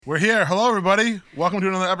We're here. Hello, everybody. Welcome to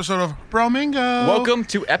another episode of Bromingo. Welcome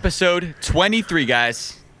to episode 23,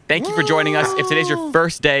 guys. Thank you for joining us. If today's your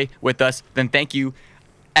first day with us, then thank you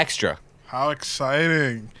extra. How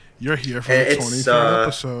exciting. You're here for the 23rd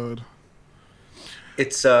episode.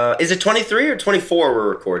 Is it 23 or 24 we're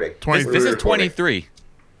recording? This is 23.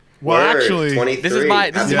 Well, actually, 23.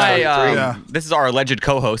 This is our alleged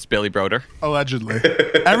co-host, Billy Broder. Allegedly.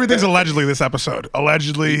 Everything's allegedly this episode.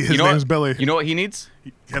 Allegedly, his name's Billy. You know what he needs?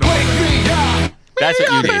 That's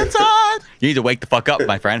what you need. You need to wake the fuck up,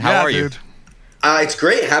 my friend. How are you? Dude. It's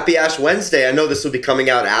great. Happy Ash Wednesday. I know this will be coming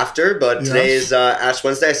out after, but today is Ash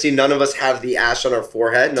Wednesday. I see none of us have the ash on our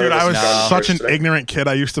forehead. Dude, I was such an ignorant kid.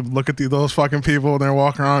 I used to look at those fucking people and they're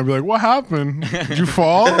walking around and be like, what happened? Did you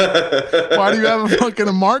fall? Why do you have a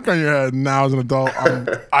fucking mark on your head? And now as an adult,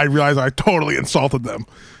 I realize I totally insulted them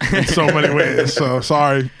in so many ways. So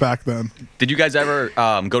sorry back then. Did you guys ever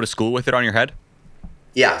go to school with it on your head?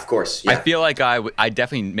 Yeah, of course. Yeah. I feel like I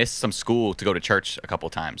definitely missed some school to go to church a couple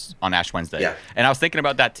times on Ash Wednesday. Yeah. And I was thinking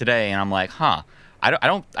about that today, and I'm like, I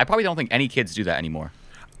probably don't think any kids do that anymore.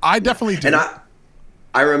 I definitely do. And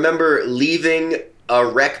I remember leaving a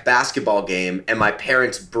rec basketball game and my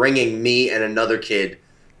parents bringing me and another kid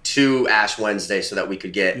to Ash Wednesday so that we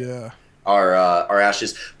could get our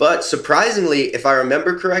ashes. But surprisingly, if I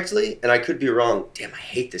remember correctly, and I could be wrong, damn, I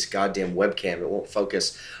hate this goddamn webcam. It won't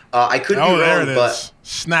focus. I could be wrong, but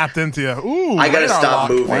snapped into you. Ooh, I gotta stop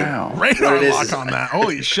moving. Wow. Radar lock on that.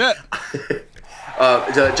 Holy shit.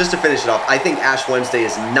 Just to finish it off, I think Ash Wednesday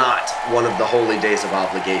is not one of the holy days of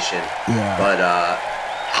obligation. Yeah. But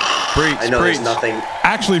I know there's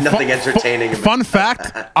nothing entertaining. Fun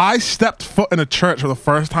fact, I stepped foot in a church for the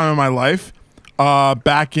first time in my life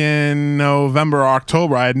back in November or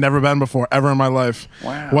October. I had never been before, ever in my life.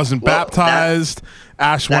 Wow. Wasn't baptized.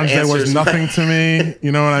 Ash Wednesday was nothing to me.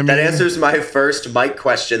 You know what I mean? That answers my first mic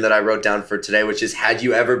question that I wrote down for today, which is, had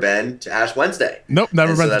you ever been to Ash Wednesday? Nope,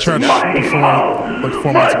 never been to church before, like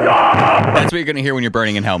 4 months ago. That's what you're going to hear when you're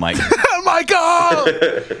burning in hell, Mike. My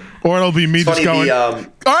God! Or it'll be me just going, all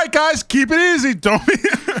right, guys, keep it easy. Don't be...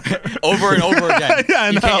 over and over again. Yeah,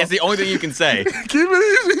 I know. It's the only thing you can say. Keep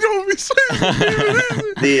it easy. Don't be saying keep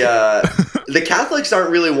it easy. The Catholics aren't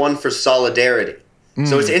really one for solidarity.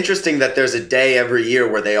 So it's interesting that there's a day every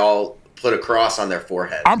year where they all put a cross on their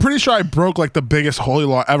forehead. I'm pretty sure I broke like the biggest holy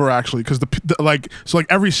law ever, actually, because so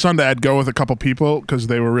every Sunday I'd go with a couple people because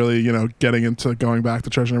they were really getting into going back to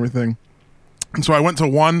church and everything. And so I went to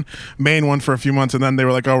one main one for a few months, and then they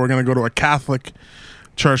were like, "Oh, we're gonna go to a Catholic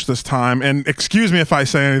church this time." And excuse me if I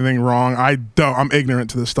say anything wrong. I'm ignorant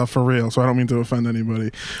to this stuff for real, so I don't mean to offend anybody.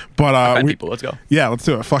 But people, let's go. Yeah, let's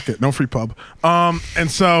do it. Fuck it, no free pub. And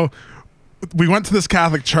so we went to this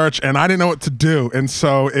Catholic church, and I didn't know what to do. And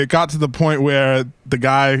so it got to the point where the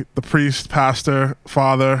guy, the priest, pastor,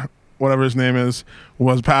 father, whatever his name is,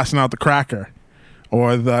 was passing out the cracker.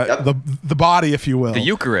 Or the body, if you will. The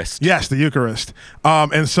Eucharist. Yes, the Eucharist.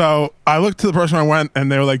 And so I looked to the person I went,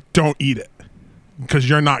 and they were like, "Don't eat it, because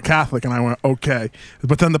you're not Catholic." And I went, "Okay."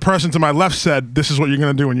 But then the person to my left said, "This is what you're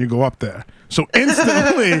going to do when you go up there." So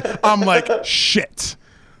instantly, I'm like, shit.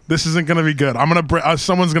 This isn't going to be good.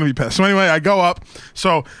 Someone's going to be pissed. So anyway, I go up.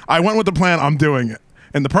 So I went with the plan. I'm doing it.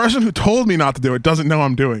 And the person who told me not to do it doesn't know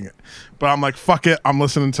I'm doing it. But I'm like, fuck it. I'm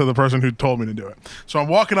listening to the person who told me to do it. So I'm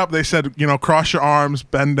walking up. They said, cross your arms,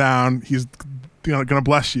 bend down. He's going to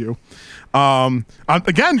bless you.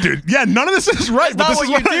 Again, dude. Yeah, none of this is right. That's not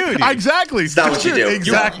what you do. Exactly. It's not what you do.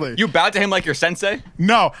 Exactly. You bowed to him like your sensei?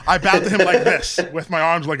 No, I bowed to him like this, with my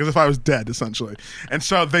arms like as if I was dead, essentially. And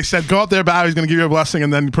so they said, "Go out there, bow. He's going to give you a blessing,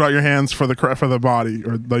 and then put out your hands for the body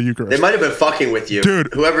or the Eucharist." They might have been fucking with you,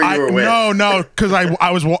 dude. Whoever you were with. No, because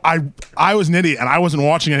I was an idiot and I wasn't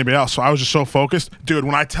watching anybody else, so I was just so focused, dude.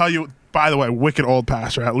 When I tell you, by the way, wicked old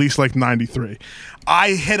pastor, at least like 93.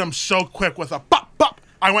 I hit him so quick with a pop, pop.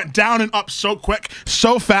 I went down and up so quick,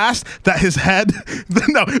 so fast that his hand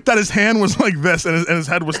was like this, and his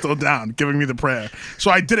head was still down, giving me the prayer.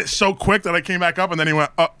 So I did it so quick that I came back up, and then he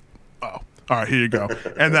went, oh, all right, here you go.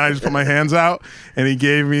 And then I just put my hands out, and he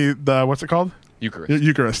gave me the, what's it called?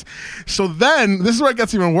 Eucharist. So then, this is where it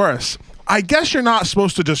gets even worse. I guess you're not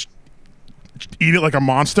supposed to just eat it like a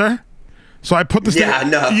monster. So I put this thing.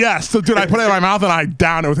 No. Yes. So, dude, I put it in my mouth and I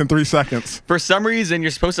downed it within 3 seconds. For some reason, you're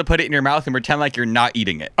supposed to put it in your mouth and pretend like you're not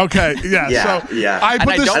eating it. Okay. Yeah. I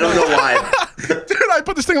don't know why. Dude, I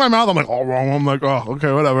put this thing in my mouth. I'm like, oh, wrong. I'm like, oh,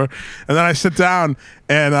 okay, whatever. And then I sit down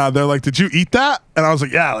and they're like, "Did you eat that?" And I was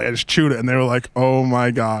like, "Yeah." Like, I just chewed it. And they were like, "Oh my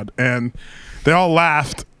God." And they all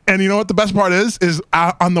laughed. And you know what the best part is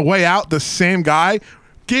on the way out, the same guy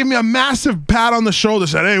gave me a massive pat on the shoulder,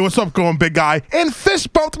 said, "Hey, what's up, going big guy?" and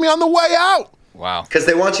fist bumped me on the way out. Wow. Because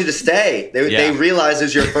they want you to stay. They realize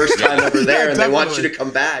it's your first time ever there, and they want you to come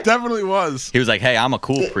back. Definitely was. He was like, hey, I'm a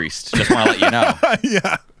cool priest. Just want to let you know.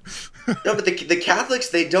 Yeah. No, but the Catholics,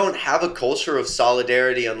 they don't have a culture of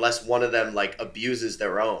solidarity unless one of them like abuses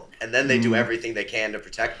their own, and then they do everything they can to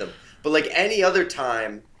protect them. But like any other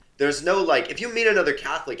time, there's no like, if you meet another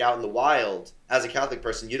Catholic out in the wild as a Catholic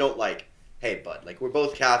person, you don't like, hey bud, like we're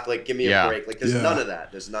both Catholic, give me a break. Like there's none of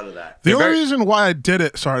that. There's none of that. The only reason why I did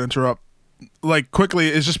it, sorry to interrupt, like quickly,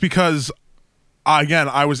 is just because again,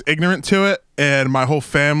 I was ignorant to it, and my whole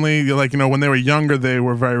family, like, you know, when they were younger, they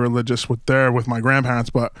were very religious with my grandparents,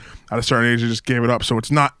 but at a certain age, they just gave it up. So it's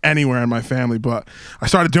not anywhere in my family, but I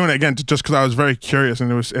started doing it again just because I was very curious,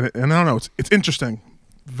 and and I don't know, it's interesting,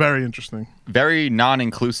 very interesting, very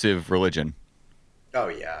non-inclusive religion. Oh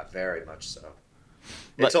yeah, very much so.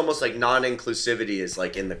 It's almost like non-inclusivity is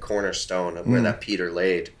like in the cornerstone of where that Peter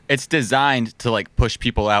laid. It's designed to like push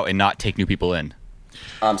people out and not take new people in.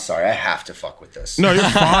 I'm sorry, I have to fuck with this. No, you're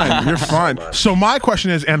fine. You're fine. So my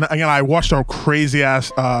question is, and again, I watched a crazy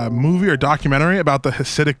ass movie or documentary about the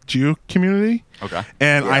Hasidic Jew community. Okay.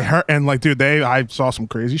 And I heard, and like, dude, I saw some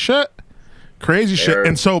crazy shit.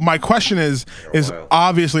 And so my question is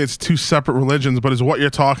obviously it's two separate religions, but is what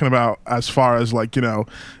you're talking about as far as like, you know,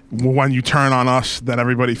 when you turn on us, then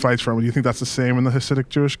everybody fights for them. Do you think that's the same in the Hasidic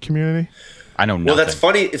Jewish community? I know nothing. Well, that's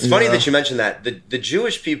funny. It's funny that you mentioned that. The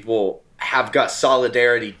Jewish people have got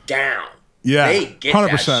solidarity down. Yeah, they get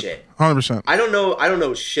 100%, that shit. 100%. I don't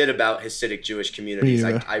know shit about Hasidic Jewish communities.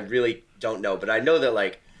 I really don't know, but I know that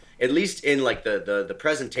like at least in like the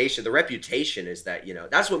presentation, the reputation is that, you know,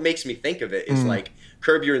 that's what makes me think of it is like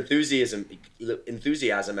Curb Your Enthusiasm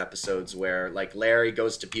episodes where like Larry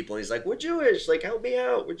goes to people and he's like, we're Jewish, like help me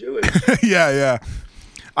out, we're Jewish. Yeah.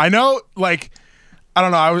 I know, like, I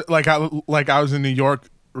don't know. I was in New York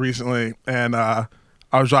recently, and I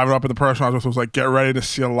was driving up, and the person I was with was like, "Get ready to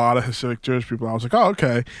see a lot of Hasidic Jewish people." I was like, "Oh,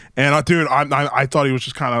 okay." And dude, I thought he was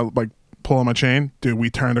just kind of like pulling my chain. Dude, we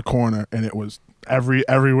turned a corner, and it was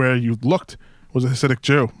everywhere you looked was a Hasidic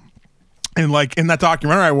Jew. And like in that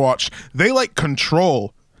documentary I watched, they like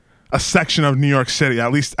control a section of New York City,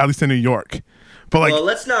 at least in New York. But like, well,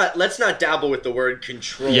 let's not dabble with you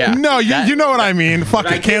control. Yeah. No, you know what I mean.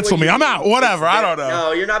 Fucking cancel me. I'm out. Whatever. I don't know.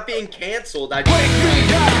 No, you're not being canceled. I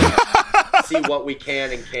just see what we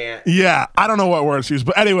can and can't. Yeah, I don't know what words to use,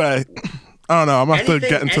 but anyway, I don't know. I'm gonna have to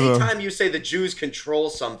get into anytime you say the Jews control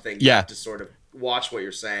something, you have to sort of watch what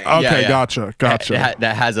you're saying. Okay, gotcha.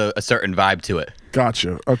 That has a certain vibe to it.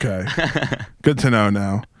 Gotcha. Okay. Good to know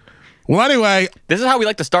now. Well, anyway. This is how we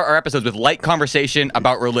like to start our episodes, with light conversation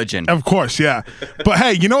about religion. Of course, yeah. But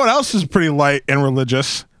hey, you know what else is pretty light and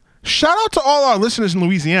religious? Shout out to all our listeners in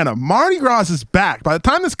Louisiana. Mardi Gras is back. By the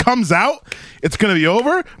time this comes out, it's going to be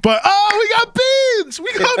over. But, we got beads!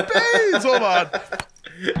 We got beads! Hold on.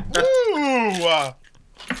 Ooh.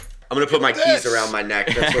 I'm going to put my keys around my neck.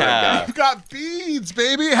 That's what I've got. We've got beads,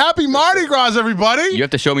 baby. Happy Mardi Gras, everybody. You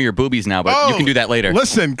have to show me your boobies now, but you can do that later.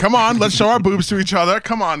 Listen, come on. Let's show our boobs to each other.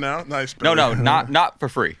 Come on now. Nice. Baby. No, not for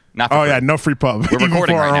free. Not for free. Yeah, no free pub. We're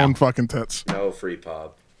recording for right our now. own fucking tits. No free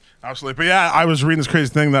pub. Absolutely. But yeah, I was reading this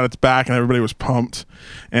crazy thing that it's back and everybody was pumped.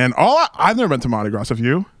 And I've never been to Mardi Gras. Have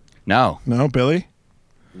you? No. No, Billy?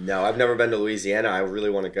 No, I've never been to Louisiana. I really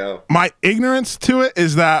want to go. My ignorance to it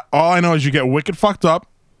is that all I know is you get wicked fucked up,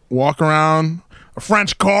 walk around a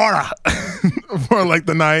French Quarter for like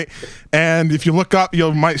the night, and if you look up,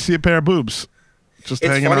 you might see a pair of boobs. Just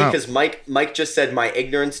it's hanging funny out. because Mike just said my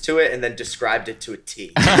ignorance to it and then described it to a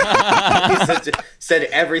T. He said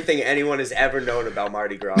everything anyone has ever known about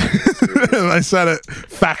Mardi Gras. I said it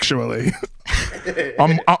factually.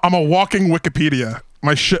 I'm a walking Wikipedia.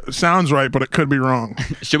 My shit sounds right, but it could be wrong.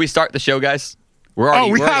 Should we start the show, guys? We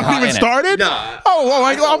haven't even started? No.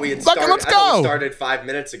 Let's go. We started 5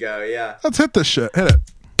 minutes ago, yeah. Let's hit this shit. Hit it.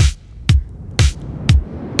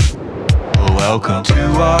 Welcome to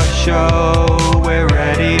our show, we're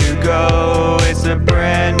ready to go. It's a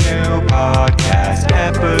brand new podcast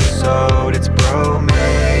episode, it's Bromingo.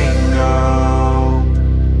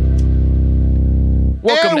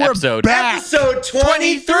 Welcome to we're episode back. Episode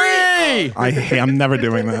 23! I'm never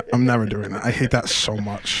doing that. I hate that so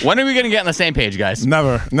much. When are we going to get on the same page, guys?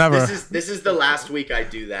 Never. This is the last week I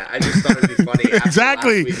do that. I just thought it'd be funny.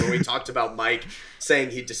 Exactly. Last week when we talked about Mike saying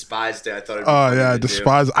he despised it, I thought it'd be funny. I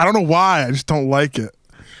despise it. I don't know why. I just don't like it.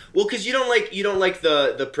 Well, because you don't like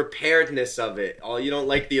the preparedness of it. You don't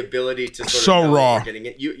like the ability to sort So of know raw. You're getting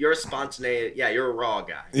it. You're a spontaneous. Yeah, you're a raw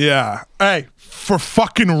guy. Yeah. Hey, for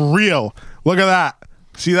fucking real. Look at that.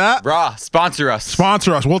 See that? Raw, sponsor us.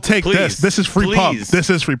 Sponsor us. We'll take Please. this. This is free pub. This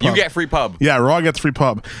is free pub. You get free pub. Yeah, Raw gets free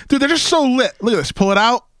pub. Dude, they're just so lit. Look at this. Pull it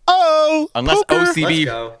out. Unless poker. Let's OCB,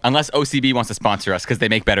 go. unless OCB wants to sponsor us because they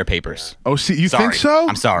make better papers. You Sorry. think so?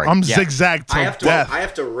 I'm sorry. I'm Yeah. zigzag to I have to. death. I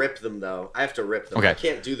have to rip them though. I have to rip them. Okay. I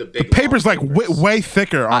can't do the big. Paper's long like papers. way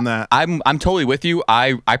thicker on that. I'm totally with you.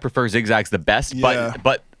 I prefer zigzags the best, Yeah.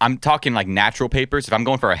 but I'm talking like natural papers. If I'm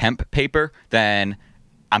going for a hemp paper, then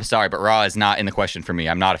I'm sorry, but raw is not in the question for me.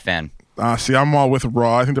 I'm not a fan. See, I'm all with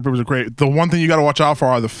raw. I think the papers are great. The one thing you got to watch out for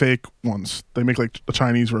are the fake ones. They make like a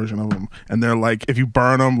Chinese version of them, and they're like, if you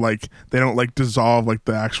burn them, like they don't like dissolve like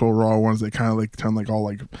the actual raw ones. They kind of like turn like all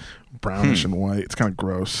like brownish and white. It's kind of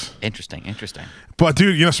gross. Interesting. But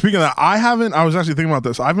dude, speaking of that, I was actually thinking about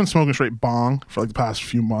this. I've been smoking straight bong for like the past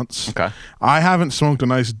few months. Okay. I haven't smoked a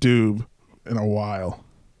nice doob in a while.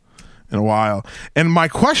 And my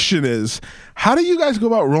question is, how do you guys go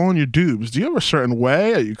about rolling your doobs? Do you have a certain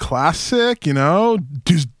way? Are you classic?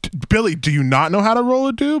 Billy, do you not know how to roll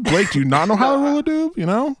a doob? Blake, do you not know how to roll a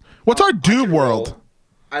doob? What's our I doob can world?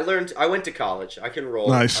 roll. I went to college. I can roll.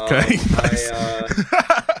 Nice, okay. Nice.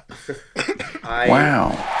 Wow.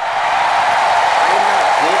 I'm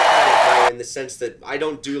not good at it though, in the sense that I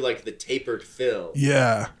don't do like the tapered fill.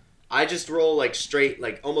 Yeah. I just roll like straight,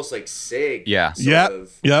 like almost like cig. Yeah.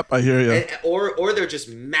 Yep. I hear you. Or they're just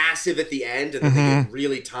massive at the end and then they get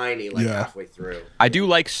really tiny like halfway through. I do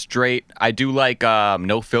like straight. I do like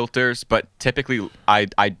no filters, but typically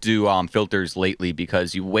I do filters lately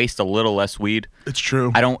because you waste a little less weed. It's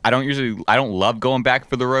true. I don't love going back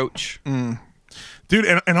for the roach. Dude,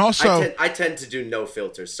 and also... I tend to do no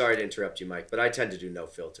filters. Sorry to interrupt you, Mike, but I tend to do no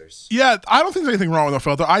filters. Yeah, I don't think there's anything wrong with no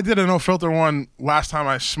filter. I did a no filter one last time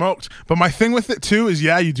I smoked. But my thing with it, too, is,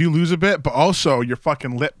 you do lose a bit, but also your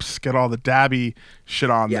fucking lips get all the dabby shit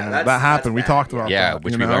on there. That happened. We talked about that. Yeah,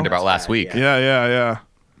 which we learned about last week. Yeah.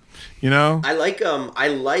 I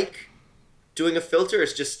like doing a filter.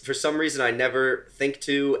 It's just, for some reason, I never think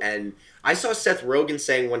to. And I saw Seth Rogen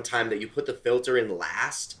saying one time that you put the filter in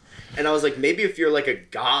last. And I was like, maybe if you're like a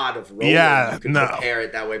god of rolling, you could prepare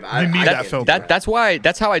it that way. But I need that filter. That's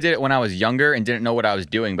how I did it when I was younger and didn't know what I was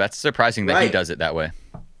doing. But that's surprising that he does it that way.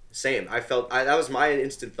 Same. That was my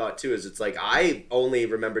instant thought too. Is it's like I only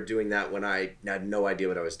remember doing that when I had no idea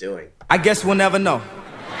what I was doing. I guess we'll never know.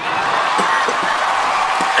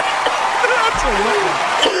 That's hilarious.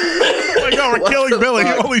 Oh my God, we're killing Billy.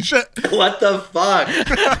 Fuck? Holy shit. What the fuck?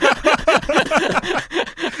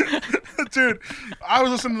 Dude, I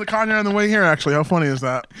was listening to the Kanye on the way here, actually. How funny is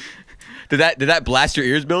that? Did that blast your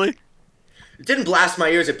ears, Billy? It didn't blast my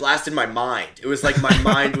ears. It blasted my mind. It was like my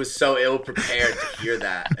mind was so ill prepared to hear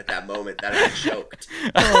that at that moment that I choked.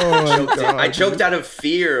 I choked out of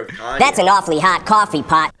fear of Kanye. That's an awfully hot coffee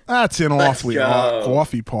pot. That's an awfully hot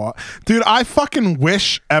coffee pot. Dude, I fucking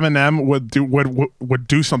wish Eminem would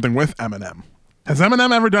do something with Eminem. Has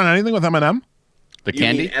Eminem ever done anything with Eminem? The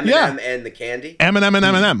candy? You mean Eminem and the candy? Eminem and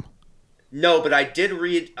Eminem. No, but I did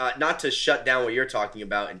read, not to shut down what you're talking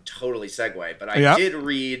about and totally segue, but I did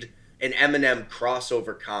read an Eminem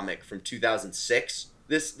crossover comic from 2006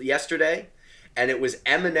 yesterday, and it was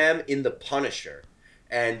Eminem in The Punisher.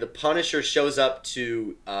 And The Punisher shows up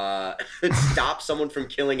to stop someone from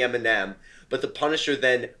killing Eminem, but The Punisher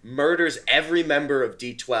then murders every member of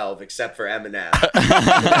D12 except for Eminem.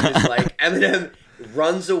 It's like Eminem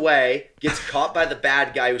runs away, gets caught by the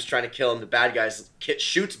bad guy who's trying to kill him. The bad guy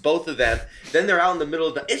shoots both of them. Then they're out in the middle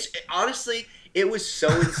of honestly, it was so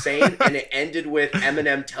insane, and it ended with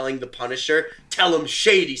Eminem telling the Punisher, "Tell him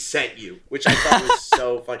Shady sent you," which I thought was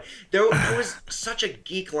so funny. There was such a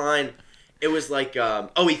geek line. It was like,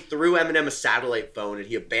 he threw Eminem a satellite phone, and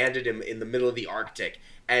he abandoned him in the middle of the Arctic.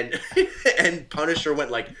 And Punisher went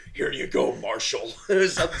like, "Here you go, Marshall." It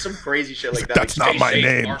was some crazy shit like that. That's like, not my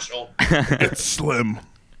name. Marshall. It's Slim.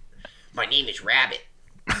 My name is Rabbit.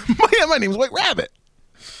 My name's White Rabbit.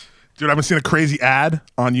 Dude, I've been seeing a crazy ad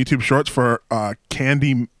on YouTube Shorts for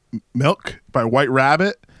candy milk by White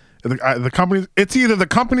Rabbit. The company, it's either the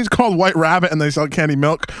company's called White Rabbit and they sell candy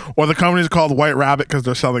milk, or the company's called White Rabbit because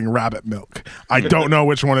they're selling rabbit milk. I don't know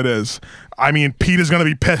which one it is. I mean, Pete is going to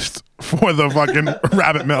be pissed for the fucking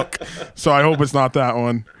rabbit milk. So I hope it's not that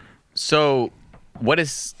one. So what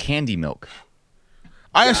is candy milk?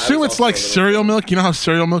 I assume it's like cereal milk. You know how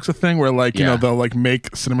cereal milk's a thing where like, they'll like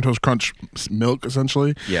make Cinnamon Toast Crunch milk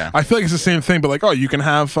essentially. Yeah. I feel like it's the same thing, but like, you can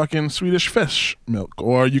have fucking Swedish Fish milk,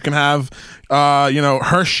 or you can have,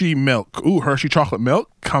 Hershey milk. Ooh, Hershey chocolate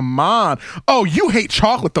milk. Come on. Oh, you hate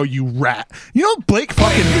chocolate though, you rat. You know Blake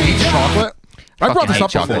fucking hates chocolate. I brought this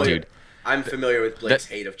up before. Dude. I'm familiar with Blake's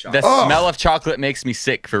hate of chocolate. The smell of chocolate makes me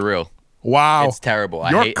sick for real. Wow. It's terrible.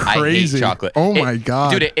 You're I hate crazy. chocolate. Oh my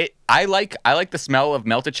God. Dude, I like the smell of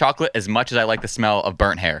melted chocolate as much as I like the smell of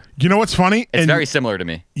burnt hair. You know what's funny? It's very similar to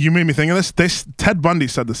me. You made me think of this. Ted Bundy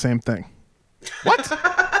said the same thing. What?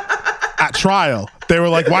 At trial, they were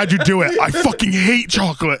like, "Why'd you do it? I fucking hate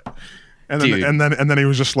chocolate." And then he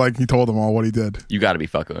was just like, he told them all what he did. You got to be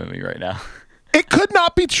fucking with me right now. It could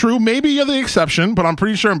not be true. Maybe you're the exception, but I'm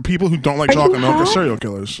pretty sure people who don't like chocolate milk are serial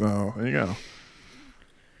killers. So there you go.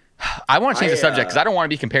 I want to change the subject because I don't want to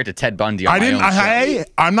be compared to Ted Bundy on my own show.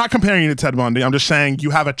 I'm not comparing you to Ted Bundy. I'm just saying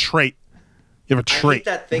you have a trait. You have a trait. I hate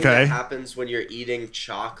that thing that happens when you're eating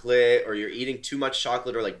chocolate or you're eating too much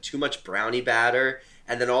chocolate or like too much brownie batter,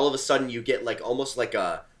 and then all of a sudden you get like almost like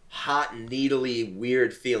a hot, needly,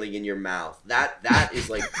 weird feeling in your mouth. That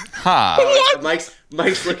is like.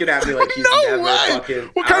 Mike's looking at me like he's never fucking.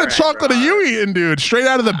 What kind of chocolate are you eating, dude? Straight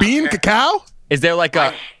out of the bean, cacao? Is there like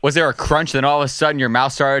was there a crunch, then all of a sudden your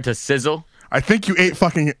mouth started to sizzle? I think you ate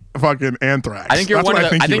fucking anthrax. I think you're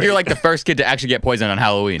you're like the first kid to actually get poisoned on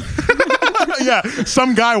Halloween. Yeah,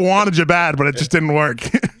 some guy wanted you bad, but it just didn't work.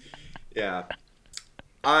 Yeah.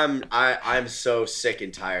 I'm so sick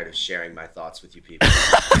and tired of sharing my thoughts with you people.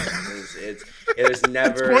 There's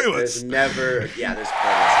never pointless. I have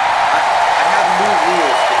new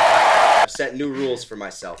rules for the podcast. I've set new rules for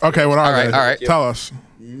myself. Okay, what are they? All right. Tell us.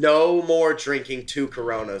 No more drinking 2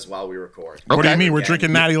 Coronas while we record. What do you mean? We're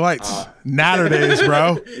drinking Natty Lights. Natter days,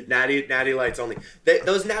 bro. Natty Lights only.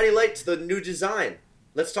 Those Natty Lights, the new design.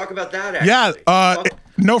 Let's talk about that, actually. Yeah,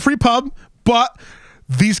 no free pub, but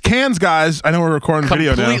these cans, guys, I know we're recording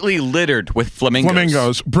video now. Completely littered with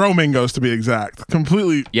flamingos. Bromingos to be exact.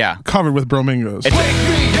 Completely covered with bromingos.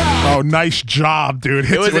 Oh, nice job, dude.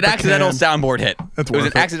 It was an accidental soundboard hit. It was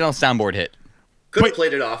an accidental soundboard hit. Could have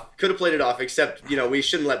played it off, except, we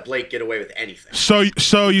shouldn't let Blake get away with anything.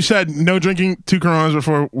 So you said no drinking 2 Coronas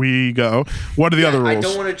before we go. What are the other rules? I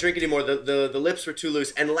don't want to drink anymore. The lips were too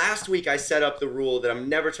loose. And last week I set up the rule that I'm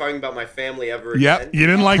never talking about my family ever again. Yep, you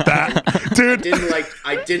didn't like that. Dude.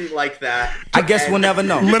 I didn't like that. I guess we'll never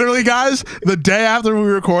know. Literally, guys, the day after we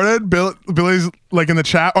recorded, Billy's like in the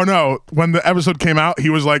chat. Oh, no, when the episode came out, he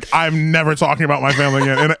was like, I'm never talking about my family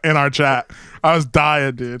again in our chat. I was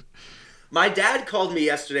dying, dude. My dad called me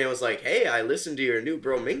yesterday and was like, "Hey, I listened to your new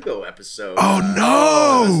Bromingo episode." Oh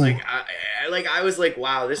no! I was like,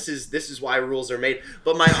 "Wow, this is why rules are made."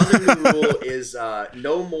 But my other new rule is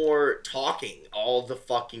no more talking all the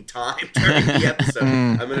fucking time during the episode.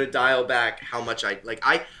 I'm gonna dial back how much I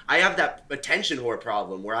have that attention whore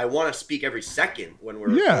problem where I want to speak every second when we're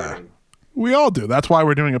recording. We all do. That's why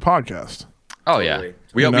we're doing a podcast. Oh yeah,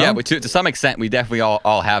 to some extent we definitely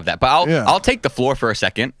all have that. But I'll take the floor for a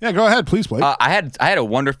second. Yeah, go ahead, please, Blake. I had a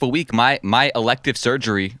wonderful week. My elective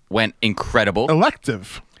surgery went incredible.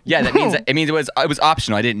 Elective. Yeah, that means it was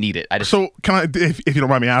optional. I didn't need it. So can I, if you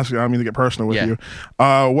don't mind me asking, I don't mean to get personal with you.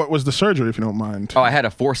 What was the surgery, if you don't mind? Oh, I had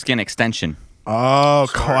a foreskin extension. Oh,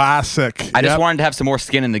 classic. I just wanted to have some more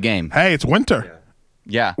skin in the game. Hey, it's winter.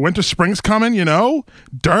 Yeah. Winter, spring's coming, Dirt,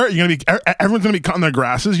 everyone's gonna be cutting their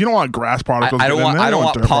grasses. You don't want grass particles. I don't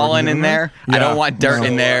want pollen in there. Yeah. I don't want dirt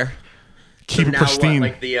in there. Keep it pristine.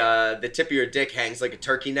 What, like the tip of your dick hangs like a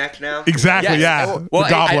turkey neck now? Exactly, yeah. Well,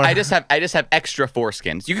 I just have extra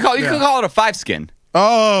foreskins. You can call it a 5-skin.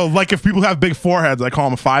 Oh, like if people have big foreheads, I call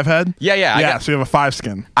them a 5-head. Yeah. So you have a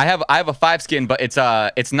 5-skin. I have a 5-skin, but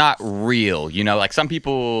it's not real. Like some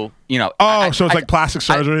people, Oh, so it's like plastic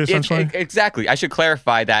surgery, essentially. Exactly. I should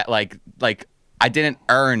clarify that. Like I didn't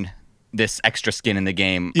earn this extra skin in the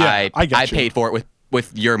game. Yeah, I paid for it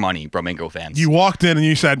with your money, Bromingo fans. You walked in and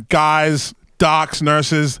you said, "Guys, docs,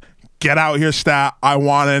 nurses, get out here, stat. I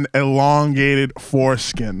want an elongated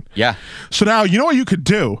foreskin." Yeah. So now, you know what you could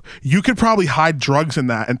do? You could probably hide drugs in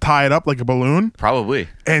that and tie it up like a balloon. Probably.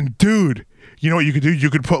 And dude, you know what you could do? You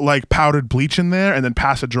could put like powdered bleach in there and then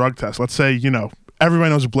pass a drug test. Let's say,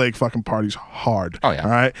 everybody knows Blake fucking parties hard. Oh, yeah. All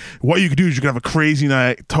right? What you could do is you could have a crazy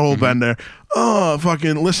night, total bender. Oh,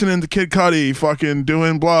 fucking listening to Kid Cudi, fucking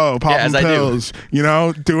doing blow, popping pills,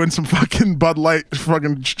 doing some fucking Bud Light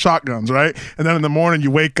fucking shotguns, right? And then in the morning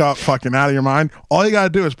you wake up fucking out of your mind. All you gotta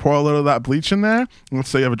do is pour a little of that bleach in there. Let's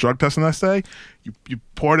say you have a drug test the next day. You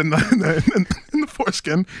pour it in the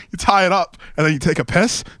foreskin, you tie it up, and then you take a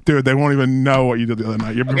piss. Dude, they won't even know what you did the other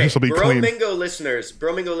night. Your piss will be clean. Bromingo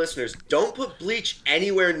listeners, don't put bleach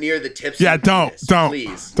anywhere near the tips. Yeah, of your penis,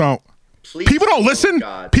 please. Don't. Please. People don't listen.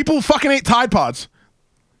 God. People fucking ate Tide Pods.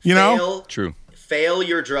 True. Fail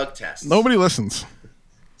your drug test. Nobody listens.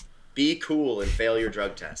 Be cool and fail your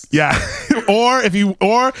drug test. Yeah. or if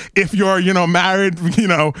you're married,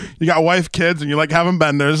 you got wife, kids, and you like having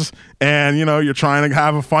benders, and you're trying to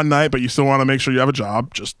have a fun night, but you still want to make sure you have a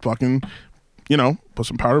job. Just fucking, put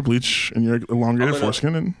some powder bleach in your elongated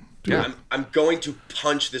foreskin and Yeah. I'm going to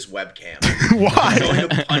punch this webcam. Why? I'm going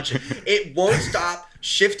to punch it. It won't stop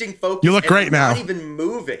shifting focus. You look and great I'm now. Not even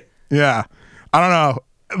moving. Yeah. I don't know.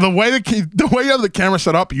 The way you have the camera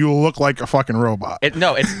set up, you look like a fucking robot.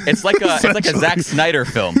 It's like a Zack Snyder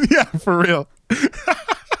film. Yeah, for real.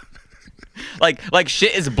 Like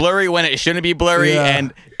shit is blurry when it shouldn't be blurry, Yeah.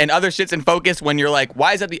 and other shit's in focus when you're like,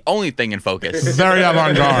 why is that the only thing in focus? Very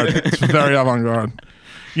avant-garde. It's very avant-garde.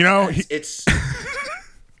 You know, It's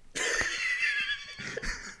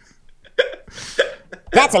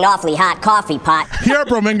That's an awfully hot coffee pot. here at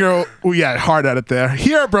Bromingo, hard edit there.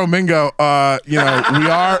 Here at Bromingo,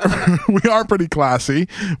 we are pretty classy.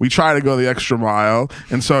 We try to go the extra mile,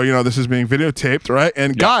 and so this is being videotaped, right?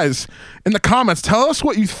 And guys, in the comments, tell us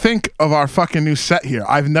what you think of our fucking new set here.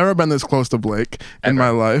 I've never been this close to Blake in my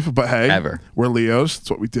life, but hey, we're Leos.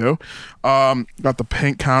 That's what we do. Got the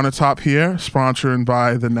pink countertop here, sponsored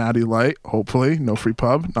by the Natty Light. Hopefully, no free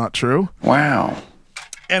pub. Not true. Wow.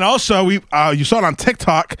 And also, you saw it on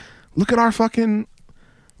TikTok. Look at our fucking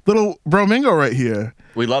little Bromingo right here.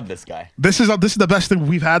 We love this guy. This is the best thing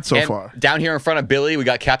we've had so And far. down here in front of Billy, we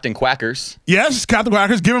got Captain Quackers. Yes, Captain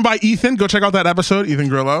Quackers, given by Ethan. Go check out that episode, Ethan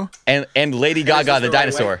Grillo. And Lady Gaga, the the right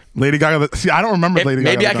dinosaur. Lady Gaga. See, I don't remember Lady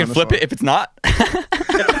Gaga. Maybe I can flip it if it's not.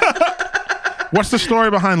 What's the story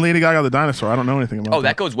behind Lady Gaga the dinosaur? I don't know anything about. Oh,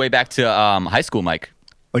 that goes way back to high school, Mike.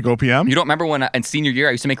 Like OPM. You don't remember when in senior year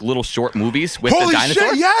I used to make little short movies with Holy the dinosaur?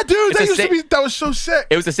 shit! Yeah, dude, It's the that was so sick.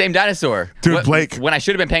 It was the same dinosaur. Dude, Blake. When I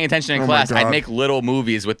should have been paying attention in Oh my class, I'd God. make little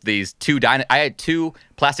movies with these two I had two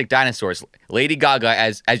plastic dinosaurs, Lady Gaga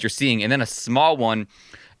as you're seeing, and then a small one.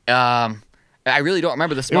 I really don't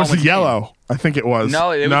remember the It small was one's yellow. name. I think it was.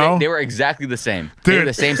 No, no? they were exactly the same. They were Dude.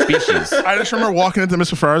 the same species. I just remember walking into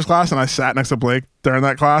Mr. Ferrer's class, and I sat next to Blake during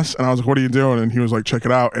that class, and I was like, "What are you doing?" And he was like, "Check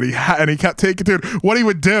it out." And he kept taking, dude. What he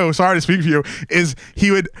would do, sorry to speak for you, is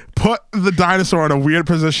he would put the dinosaur in a weird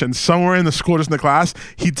position somewhere in the school, just in the class.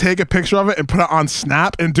 He'd take a picture of it and put it on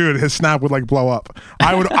Snap, and dude, his Snap would like blow up.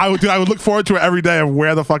 I would look forward to it every day of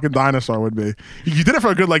where the fucking dinosaur would be. You did it for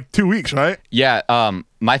a good like 2 weeks, right? Yeah.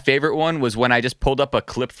 My favorite one was when I just pulled up a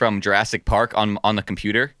clip from Jurassic Park on the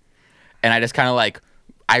computer, and I just kind of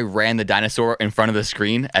I ran the dinosaur in front of the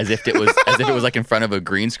screen as if it was like in front of a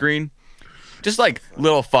green screen. Just like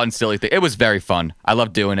little fun, silly thing. It was very fun. I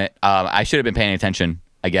loved doing it. I should have been paying attention,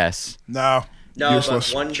 I guess. No. No,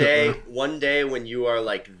 Useless. but one day when you are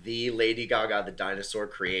like the Lady Gaga the dinosaur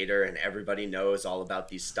creator and everybody knows all about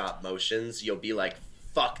these stop motions, you'll be like,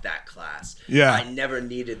 fuck that class. Yeah. I never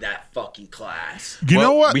needed that fucking class. You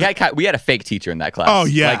know what? We had a fake teacher in that class. Oh,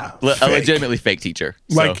 yeah. Like, a Fake. legitimately fake teacher.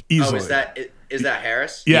 Like So, easily. Oh, is that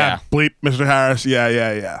Harris? yeah, Yeah. bleep, Mr. Harris.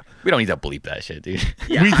 Yeah. we don't need to bleep that shit, dude.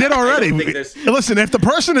 Yeah, We did I already. don't think there's- Listen, if the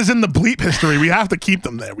person is in the bleep history, we have to keep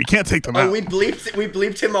them there. We can't take them out. Oh, we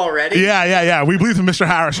bleeped him already? Yeah. We bleeped Mr.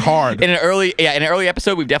 Harris hard. In an early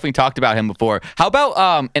episode, we've definitely talked about him before. How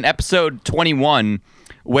about in episode 21,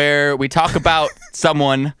 where we talk about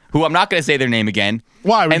someone who I'm not going to say their name again.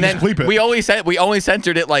 Why? We and just then bleep it. we only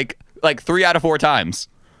censored it like 3 out of 4 times.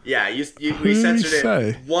 Yeah, we did we censored say?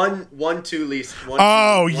 it. One, two least.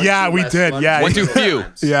 Oh, yeah, we did. Yeah, One too few.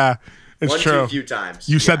 Yeah, it's One true. too few times.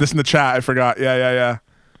 You said Yeah. this in the chat. I forgot. Yeah.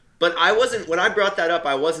 But I wasn't, when I brought that up,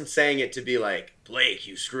 I wasn't saying it to be like, Blake,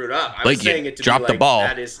 you screwed up. I Blake, was you saying it to dropped be the like, ball.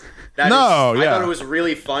 I yeah. thought it was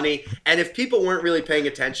really funny. And if people weren't really paying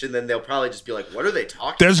attention, then they'll probably just be like, what are they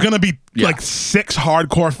talking There's about? gonna be like 6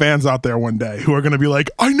 hardcore fans out there one day who are gonna be like,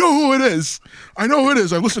 I know who it is. I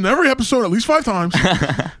listened to every episode at least 5 times.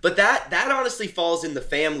 But that honestly falls in the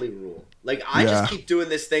family rule. Like, I Yeah. just keep doing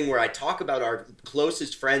this thing where I talk about our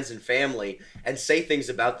closest friends and family and say things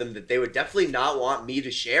about them that they would definitely not want me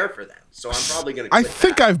to share for them. So I'm probably going to I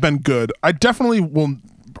think I've been good. I definitely will.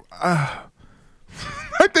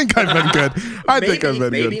 I think I've been good. think I've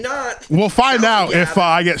been maybe good. not. We'll find Sounds out like you if haven't.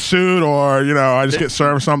 I get sued or I just get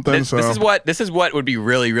served something. This, so this is what would be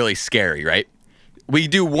really, really scary, right? We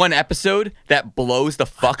do one episode that blows the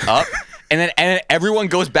fuck up, and then everyone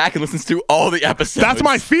goes back and listens to all the episodes. that's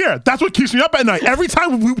my fear. That's what keeps me up at night. Every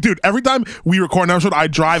time we record an episode, I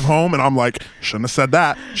drive home and I'm like, shouldn't have said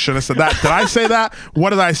that. Did I say that?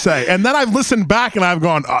 What did I say? And then I've listened back and I've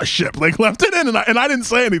gone, oh shit, Blake left it in and I didn't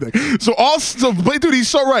say anything. So Blake, dude, he's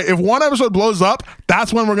so right. If one episode blows up,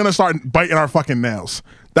 that's when we're gonna start biting our fucking nails.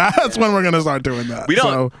 That's when we're gonna start doing that.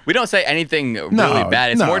 We don't say anything really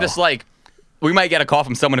bad. It's more just like we might get a call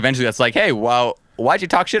from someone eventually that's like, hey, well, why'd you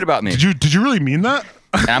talk shit about me? Did you really mean that?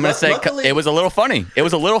 And I'm gonna say Luckily- it was a little funny. It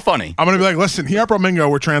was a little funny. I'm gonna be like, listen, here at Bromingo,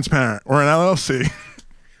 we're transparent. We're an LLC.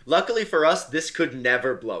 Luckily for us, this could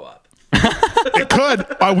never blow up. It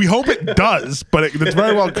could. We hope it does, but it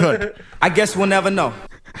very well could. I guess we'll never know.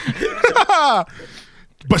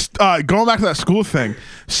 But going back to that school thing,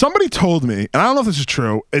 somebody told me, and I don't know if this is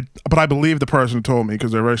true, but I believe the person who told me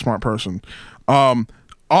because they're a very smart person.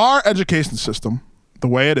 Our education system, the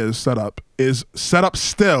way it is set up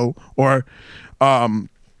still, or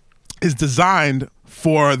is designed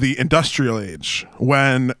for the industrial age,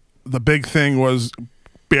 when the big thing was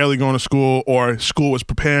barely going to school, or school was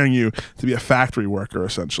preparing you to be a factory worker,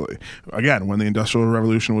 essentially. Again, when the Industrial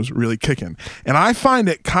Revolution was really kicking. And I find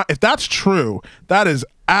it, if that's true, that is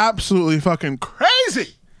absolutely fucking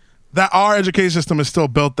crazy that our education system is still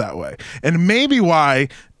built that way. And maybe why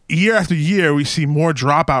year after year we see more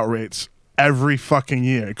dropout rates every fucking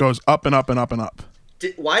year. It goes up and up and up and up.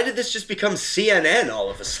 Why did this just become CNN all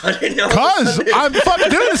of a sudden? Because I'm fucking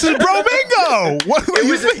dude, this is Bro Bingo. What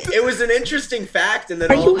it was an interesting fact, and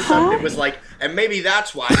then all of a sudden it was like, and maybe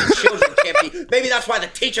that's why the children can't be. Maybe that's why the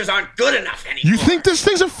teachers aren't good enough anymore. You think this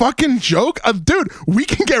thing's a fucking joke? Dude, we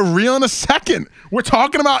can get real in a second. We're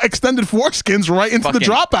talking about extended foreskins right into the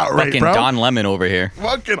dropout rate, bro. Don Lemon over here.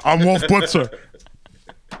 I'm Wolf Blitzer.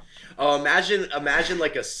 Oh, imagine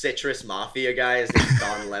like a citrus mafia guy. His name's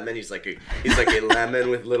Don Lemon. He's like a lemon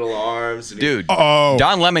with little arms. Dude,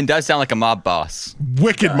 Don Lemon does sound like a mob boss.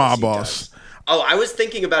 Wicked mob boss. Oh, I was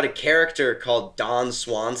thinking about a character called Don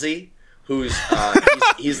Swansea, who's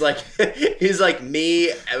he's like me,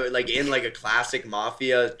 like in like a classic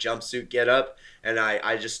mafia jumpsuit getup, and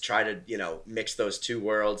I just try to mix those two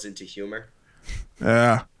worlds into humor.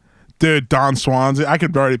 Yeah, dude, Don Swansea. I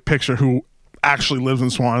could already picture who actually lives in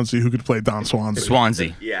Swansea who could play Don Swansea.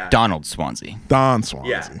 Swansea. Yeah. Donald Swansea. Don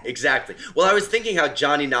Swansea. Yeah, exactly. Well, I was thinking how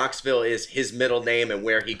Johnny Knoxville is his middle name and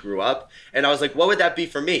where he grew up. And I was like, what would that be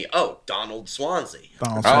for me? Oh, Donald Swansea.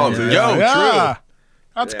 Donald Swansea. True.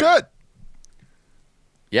 That's good.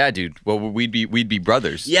 Yeah, dude. Well, we'd be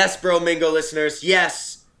brothers. Yes, Bro Mingo listeners.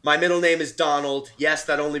 Yes, my middle name is Donald. Yes,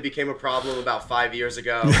 that only became a problem about 5 years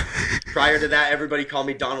ago. Prior to that, everybody called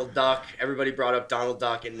me Donald Duck. Everybody brought up Donald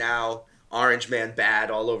Duck, and now Orange Man Bad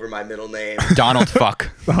all over my middle name. Donald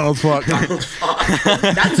Fuck. Donald Fuck. Donald Fuck.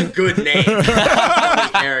 That's a good name. That's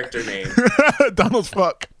a character name. Donald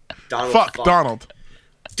Fuck. Donald Fuck. Donald.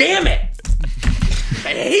 Damn it!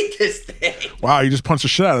 I hate this thing. Wow, you just punched the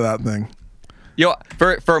shit out of that thing. Yo,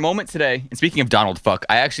 for a moment today, and speaking of Donald Fuck,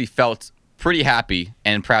 I actually felt pretty happy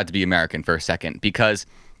and proud to be American for a second, because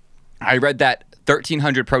I read that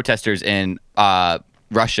 1,300 protesters in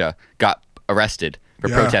Russia got arrested for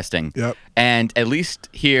protesting. Yep. And at least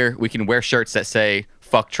here we can wear shirts that say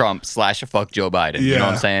fuck Trump / fuck Joe Biden. Yeah, you know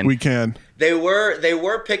what I'm saying? We can. They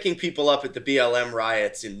were picking people up at the BLM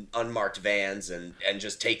riots in unmarked vans and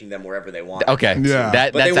just taking them wherever they want. Okay. Yeah.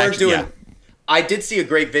 But they weren't doing. Yeah. I did see a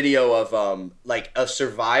great video of like a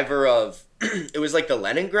survivor of it was like the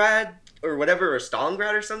Leningrad or whatever, or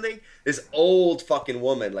Stalingrad or something. This old fucking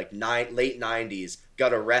woman, like late 90s,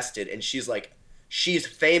 got arrested, and she's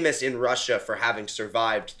famous in Russia for having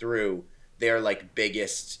survived through their like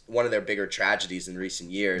one of their bigger tragedies in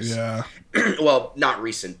recent years. Yeah. Well, not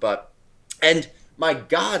recent, and my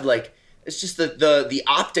God, like it's just the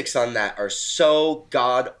optics on that are so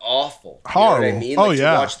god awful. Horrible. You know what I mean?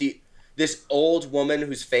 Like, to watch this old woman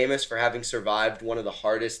who's famous for having survived one of the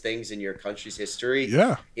hardest things in your country's history.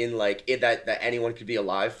 Yeah. That anyone could be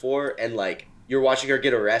alive for, and like you're watching her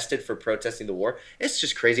get arrested for protesting the war. It's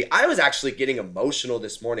just crazy. I was actually getting emotional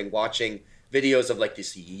this morning watching videos of like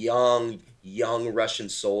this young Russian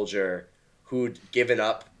soldier who'd given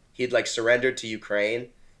up. He'd like surrendered to Ukraine.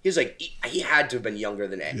 He was like, he had to have been younger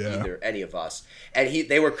than any of us. And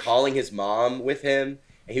they were calling his mom with him,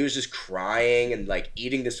 and he was just crying and like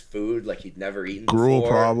eating this food like he'd never eaten before. Gruel,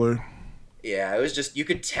 probably. Yeah, it was just, you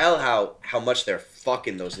could tell how much they're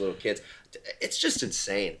fucking those little kids. It's just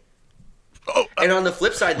insane. Oh, and on the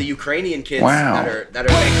flip side, the Ukrainian kids that are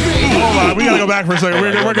hold on, we gotta go back for a second.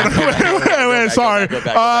 We're gonna wait. Sorry.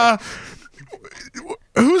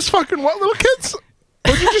 Who's fucking what little kids?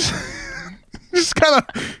 Would you just kind of?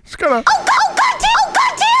 Oh,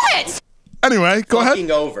 God damn it! Anyway, go ahead.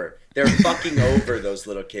 They're fucking over those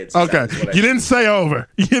little kids. Okay, you didn't say over.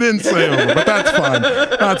 You didn't say over, but that's fine.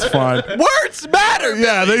 That's fine. Words matter.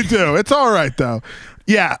 Yeah, they do. It's all right though.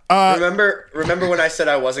 Yeah. Remember when I said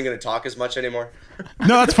I wasn't going to talk as much anymore?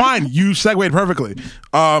 No, that's fine. You segued perfectly.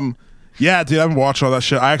 Yeah, dude, I've been watching all that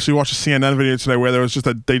shit. I actually watched a CNN video today where there was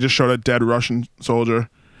they just showed a dead Russian soldier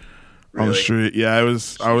on the street. Yeah, it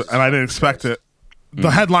was. And I didn't expect it.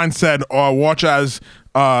 The headline said, "Watch as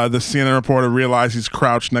the CNN reporter realizes he's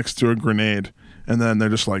crouched next to a grenade." And then they're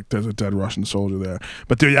just like, "There's a dead Russian soldier there."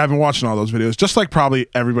 But dude, I've been watching all those videos, just like probably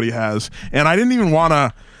everybody has. And I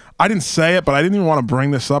didn't say it, but I didn't even want to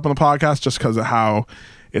bring this up on the podcast just because of how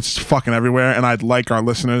it's fucking everywhere. And I'd like our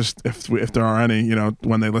listeners, if there are any,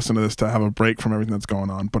 when they listen to this, to have a break from everything that's going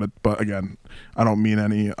on. But again, I don't mean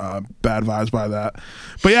any bad vibes by that.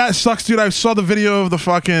 But yeah, it sucks, dude. I saw the video of the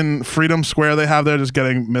fucking Freedom Square they have there just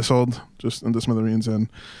getting missiled just into smithereens. And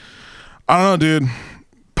I don't know, dude.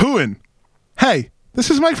 Putin. Hey, this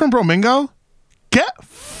is Mike from Bromingo. Get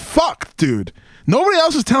fucked, dude. Nobody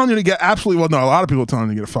else is telling you to get absolutely, well, no, a lot of people are telling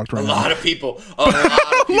you to get fucked right now. A lot of people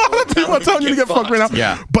are telling you to get fucked right now.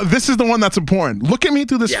 Yeah. But this is the one that's important. Look at me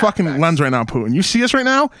through this fucking lens right now, Putin. You see us right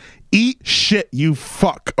now? Eat shit, you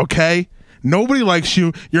fuck, okay? Nobody likes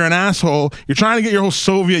you. You're an asshole. You're trying to get your whole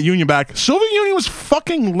Soviet Union back. Soviet Union was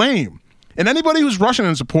fucking lame. And anybody who's Russian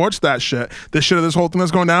and supports that shit, this whole thing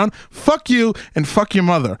that's going down, fuck you and fuck your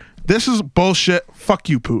mother. This is bullshit. Fuck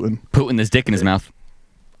you, Putin. Putin his dick in his mouth.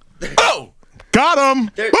 Oh! Got him!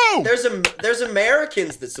 Boom! There's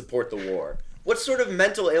Americans that support the war. What sort of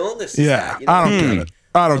mental illness is Yeah, that? I don't get it.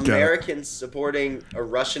 I don't get it. Americans supporting a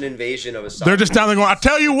Russian invasion of a sovereign. They're just down there going, I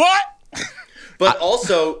tell you what! But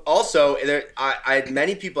also,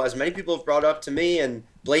 many people have brought up to me, and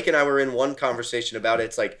Blake and I were in one conversation about it.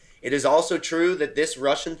 It's like, it is also true that this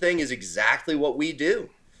Russian thing is exactly what we do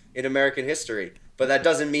in American history. But that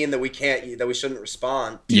doesn't mean that we shouldn't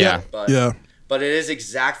respond. Yeah. But it is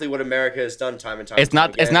exactly what America has done time and time. It's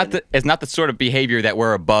not. again. It's not the sort of behavior that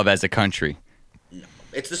we're above as a country. No.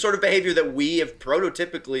 It's the sort of behavior that we have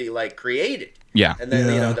prototypically created. Yeah. And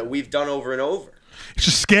then that we've done over and over. It's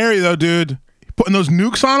just scary though, dude. Putting those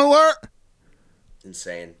nukes on alert.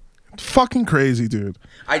 Insane. Fucking crazy, dude.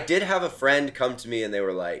 I did have a friend come to me and they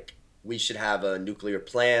were like, we should have a nuclear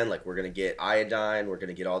plan. Like, we're going to get iodine. We're going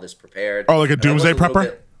to get all this prepared. Oh, like a doomsday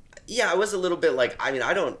prepper? I was a little bit like, I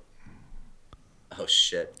don't. Oh,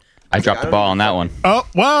 shit. I dropped the ball on that one. Oh,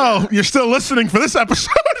 wow. You're still listening for this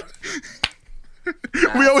episode.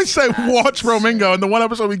 We always say watch Bromingo, and the one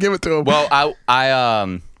episode we give it to him. Well,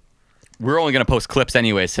 we're only gonna post clips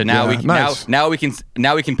anyway, so now now we can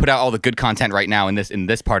put out all the good content right now in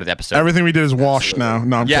this part of the episode. Everything we did is washed now.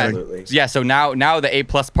 No, I'm kidding. Absolutely. Yeah. So now the A+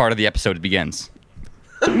 part of the episode begins.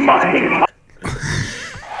 Oh,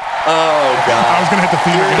 God. I was gonna hit the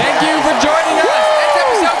theme. Thank you for joining us. It's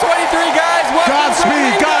episode 23, guys. Welcome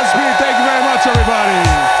Godspeed, Godspeed. Thank you very much, everybody.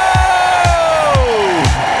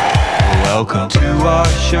 Welcome to our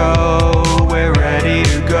show, we're ready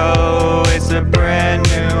to go. It's a brand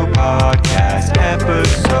new podcast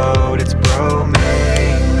episode, it's Bromingo.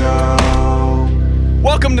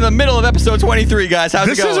 Welcome to the middle of episode 23, guys. How's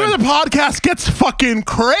This it going? is where the podcast gets fucking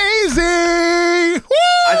crazy. Woo!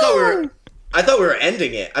 I thought we were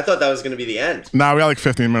ending it. I thought that was going to be the end. Nah, we got like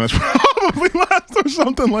 15 minutes probably left or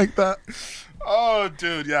something like that. Oh,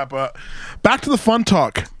 dude, yeah, but back to the fun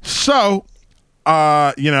talk. So,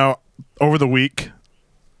 over the week,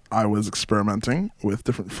 I was experimenting with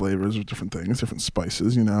different flavors of different things, different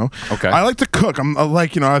spices, Okay. I like to cook. I'm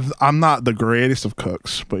not the greatest of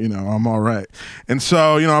cooks, but, I'm all right. And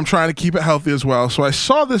so, I'm trying to keep it healthy as well. So I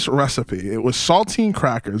saw this recipe. It was saltine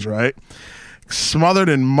crackers, right? Smothered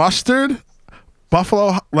in mustard,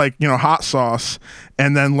 buffalo, hot sauce,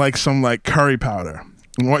 and then some curry powder.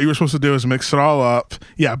 And what you were supposed to do is mix it all up.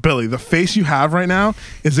 Yeah, Billy, the face you have right now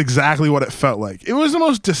is exactly what it felt like. It was the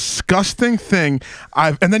most disgusting thing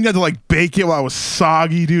and then you had to bake it while it was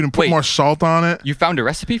soggy, dude, and put more salt on it. You found a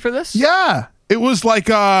recipe for this? Yeah. It was I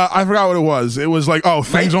forgot what it was. It was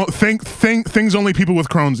things only people with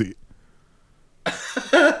Crohn's eat.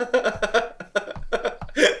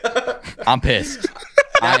 I'm pissed.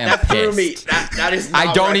 I am That threw pissed. me. That is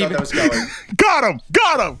not where I thought that was going. Got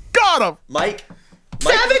him. Mike.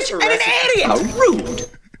 Savage and an idiot! How rude!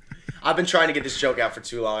 I've been trying to get this joke out for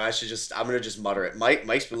too long. I'm gonna just mutter it.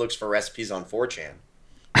 Mike looks for recipes on 4chan.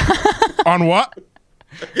 On what?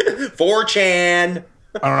 4chan.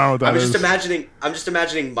 I don't know what that is. I'm just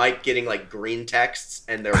imagining Mike getting green texts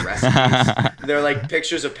and their recipes. They're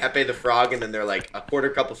pictures of Pepe the Frog, and then they're a quarter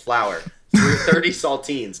cup of flour, 30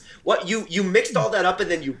 saltines. What, you mixed all that up and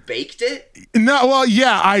then you baked it? No, well,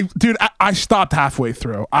 yeah, I stopped halfway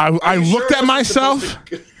through. I looked at myself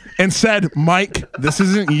and said, Mike, this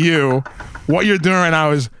isn't you. What you're doing right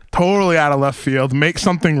now is totally out of left field. Make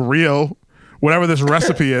something real, whatever this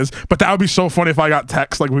recipe is. But that would be so funny if I got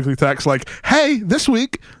texts, weekly texts, hey, this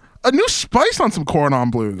week, a new spice on some corn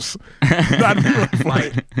on blues. That'd be really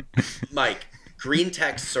funny. Mike, green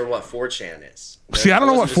texts are what 4chan is. See, I don't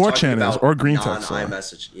know what wasn't just 4chan talking is about or green text.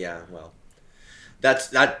 non-iMessage. Yeah, well,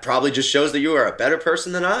 that probably just shows that you are a better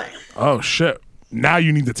person than I am. Oh, shit. Now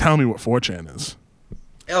you need to tell me what 4chan is.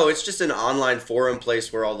 Oh, it's just an online forum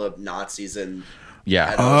place where all the Nazis and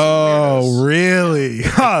Yeah. Oh, really?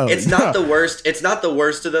 It's not the worst. It's not the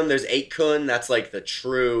worst of them. There's 8kun. That's like the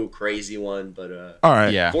true crazy one. But all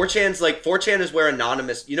right. Yeah. 4chan is where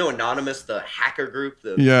Anonymous, Anonymous, the hacker group.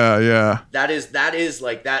 Yeah. That is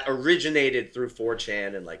like that originated through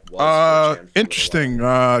 4chan and like was 4chan. Interesting.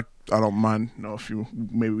 I don't mind. No, if you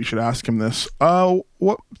maybe we should ask him this.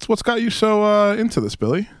 What's got you so into this,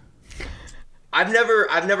 Billy? I've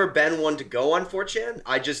never been one to go on 4chan.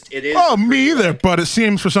 It is. Oh, me either. But it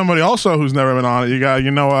seems for somebody also who's never been on it,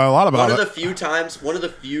 you know a lot about it. One of the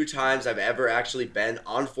few times I've ever actually been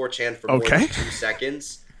on 4chan for more than 2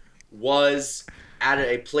 seconds was at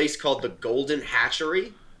a place called the Golden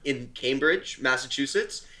Hatchery in Cambridge,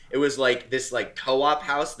 Massachusetts. It was like this like co-op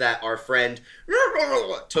house that our friend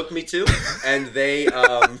took me to, and they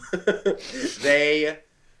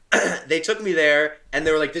took me there, and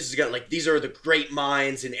they were like, these are the great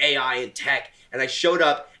minds in AI and tech. And I showed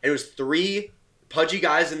up, and it was 3 pudgy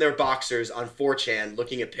guys in their boxers on 4chan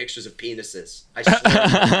looking at pictures of penises. I swear.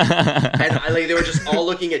 And they were just all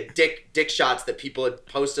looking at dick shots that people had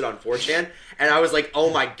posted on 4chan. And I was like,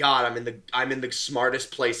 oh my God, I'm in the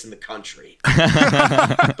smartest place in the country.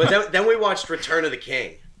 But then we watched Return of the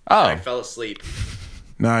King. Oh. I fell asleep.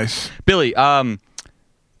 Nice. Billy,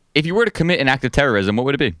 if you were to commit an act of terrorism, what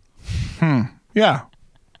would it be? Yeah.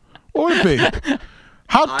 What would it be?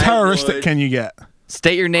 How terroristic can you get?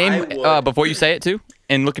 State your name before you say it, too,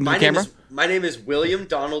 and look into the camera. My name is William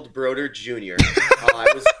Donald Broder Jr.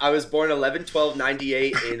 I was born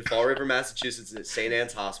 11/12/98 in Fall River, Massachusetts, at St.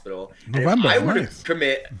 Anne's Hospital. November.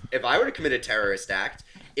 If I were to commit a terrorist act,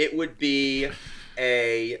 it would be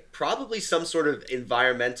probably some sort of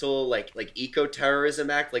environmental like eco-terrorism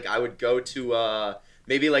act. Like I would go to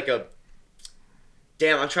maybe like a.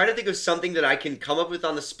 Damn, I'm trying to think of something that I can come up with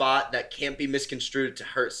on the spot that can't be misconstrued to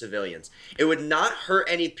hurt civilians. It would not hurt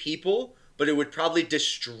any people, but it would probably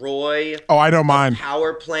destroy. Oh, I don't mind.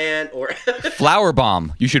 Power plant or flower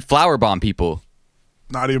bomb. You should flower bomb people.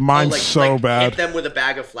 Not even mine. Bad. Hit them with a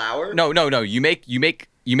bag of flour. No. You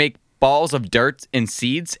make balls of dirt and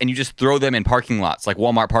seeds, and you just throw them in parking lots, like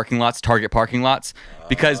Walmart parking lots, Target parking lots,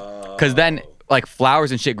 because then like flowers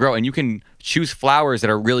and shit grow, and you can choose flowers that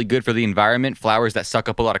are really good for the environment, flowers that suck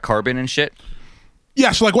up a lot of carbon and shit.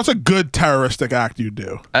 Yeah, so like what's a good terroristic act you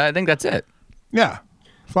do? I think that's it. Yeah.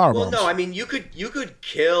 Flower bombs. Well, no, I mean you could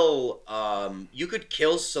kill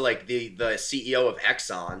so like the CEO of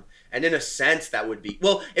Exxon, and in a sense that would be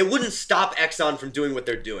it wouldn't stop Exxon from doing what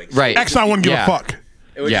they're doing. So right. Exxon wouldn't give a fuck.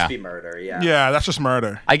 It would just be murder, yeah. Yeah, that's just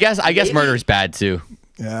murder. I guess murder's bad too.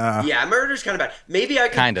 Yeah. Yeah, murder's kind of bad. Maybe I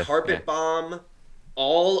could carpet bomb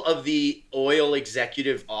all of the oil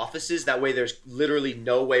executive offices. That way there's literally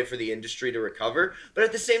no way for the industry to recover. But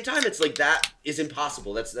at the same time, it's like that is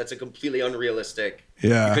impossible. That's a completely unrealistic.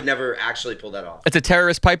 Yeah. You could never actually pull that off. It's a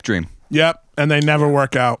terrorist pipe dream. Yep, and they never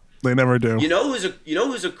work out. They never do. You know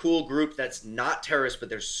who's a cool group that's not terrorist but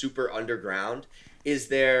they're super underground?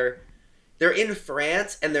 They're in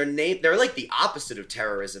France, and they're like the opposite of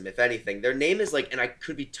terrorism, if anything. Their name is like, and I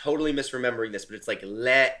could be totally misremembering this, but it's like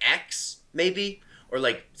Les X, maybe, or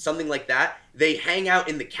like something like that. They hang out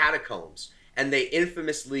in the catacombs, and they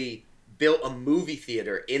infamously built a movie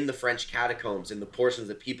theater in the French catacombs in the portions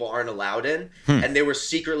that people aren't allowed in. And they were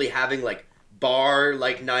secretly having like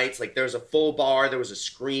bar-like nights. Like there was a full bar, there was a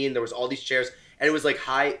screen, there was all these chairs, and it was like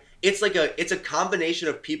it's a combination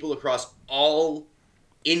of people across all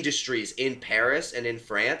industries in Paris and in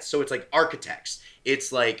France. So it's like architects,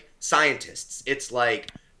 it's like scientists, it's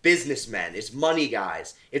like businessmen, it's money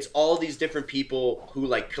guys, it's all these different people who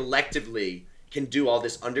like collectively can do all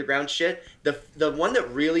this underground shit. The one that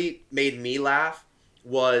really made me laugh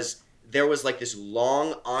was there was like this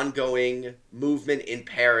long ongoing movement in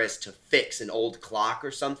Paris to fix an old clock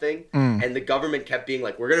or something. And the government kept being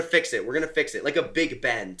like, we're gonna fix it, like a Big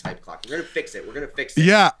Ben type clock, we're gonna fix it.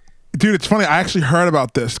 Yeah. Dude, it's funny. I actually heard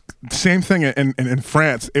about this. Same thing in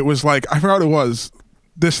France. It was like, I forgot what it was.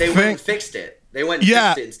 They went and fixed it. They went and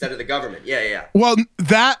fixed it instead of the government. Yeah. Well,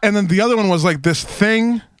 that, and then the other one was like this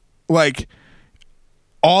thing, like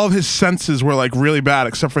all of his senses were like really bad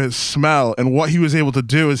except for his smell. And what he was able to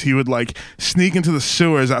do is he would like sneak into the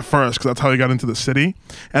sewers at first because that's how he got into the city.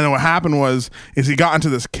 And then what happened is he got into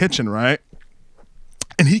this kitchen, right?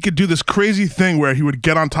 And he could do this crazy thing where he would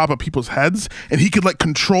get on top of people's heads and he could like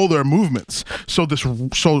control their movements. So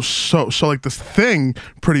like this thing,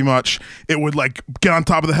 pretty much, it would like get on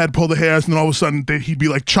top of the head, pull the hairs, and then all of a sudden he'd be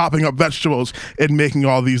like chopping up vegetables and making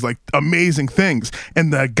all these like amazing things.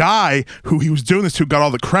 And the guy who he was doing this to got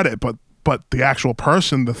all the credit, but but the actual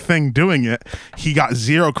person, the thing doing it, he got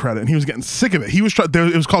 0 credit, and he was getting sick of it. He was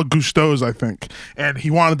it was called Gusteau's, I think, and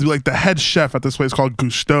he wanted to be like the head chef at this place called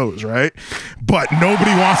Gusteau's, right? But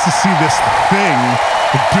nobody wants to see this thing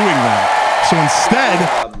doing that. So instead,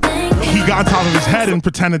 he got on top of his head and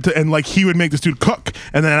pretended to, and like he would make this dude cook,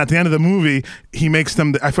 and then at the end of the movie, he makes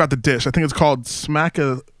them. I forgot the dish. I think it's called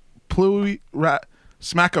Smackapluit.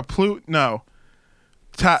 No.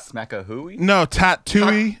 Smackahooey? No,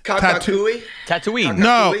 Tatooey. Kakakui? Tatooine.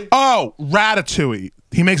 No. Oh, Ratatouille.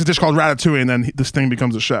 He makes a dish called Ratatouille, and then this thing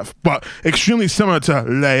becomes a chef. But extremely similar to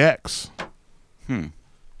L'Ex.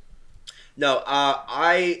 No,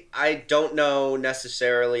 I don't know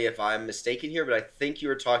necessarily if I'm mistaken here, but I think you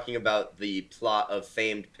were talking about the plot of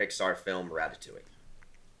famed Pixar film Ratatouille.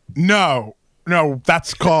 No,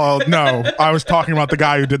 that's called no. I was talking about the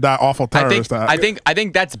guy who did that awful terrorist act. I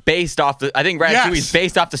think that's based off the. I think Ratatouille is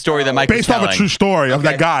based off the story that Mike was based off telling. a true story of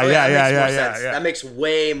that guy. Yeah. That makes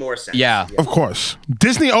way more sense. Yeah. Of course,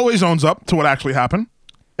 Disney always owns up to what actually happened,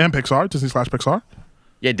 and Pixar, Disney/Pixar.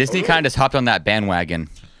 Yeah, Disney kind of just hopped on that bandwagon.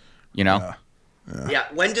 You know. Yeah.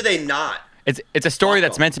 When do they not? It's a story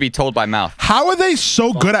that's meant to be told by mouth. How are they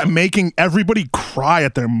so good at making everybody cry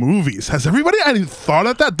at their movies? Has everybody thought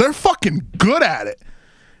of that? They're fucking good at it.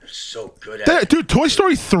 They're so good at it. Dude, Toy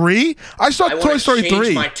Story 3? I saw Toy Story 3. I want to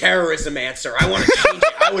change my terrorism answer. I want to change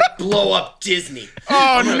it. I would blow up Disney.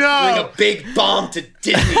 Oh, I'm gonna bring a big bomb to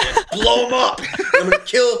Disney and blow them up. I'm gonna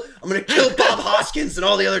kill Bob Hoskins and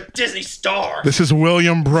all the other Disney stars. This is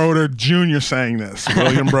William Broder Jr. saying this.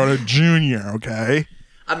 William Broder Jr., okay?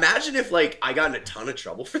 Imagine if, like, I got in a ton of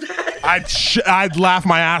trouble for that. I'd laugh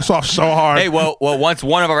my ass off so hard. Hey, well, once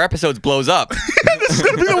one of our episodes blows up. This is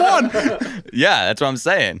gonna be the one. Yeah, that's what I'm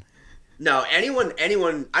saying. No, anyone.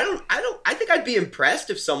 I think I'd be impressed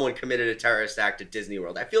if someone committed a terrorist act at Disney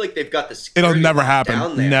World. I feel like they've got the security. It'll never happen.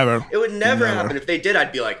 Down there. Never. It would never happen. If they did,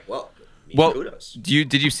 I'd be like, well, kudos.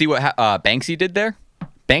 Did you see what Banksy did there?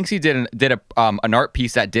 Banksy did an art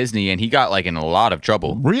piece at Disney, and he got like in a lot of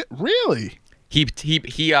trouble. Really? He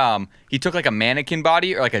took like a mannequin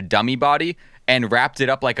body or like a dummy body and wrapped it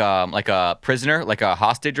up like a prisoner, like a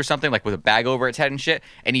hostage or something, like with a bag over its head and shit.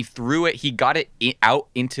 And he threw it. He got it out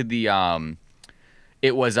into the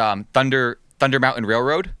it was Thunder Mountain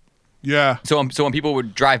Railroad. Yeah. So when people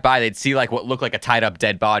would drive by, they'd see like what looked like a tied up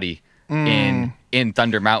dead body in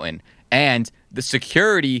Thunder Mountain, and the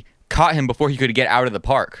security caught him before he could get out of the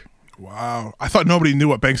park. Wow. I thought nobody knew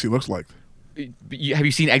what Banksy looks like. Have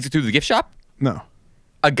you seen Exit Through the Gift Shop? No.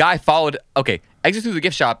 A guy followed. Okay, Exit Through the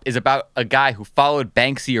Gift Shop is about a guy who followed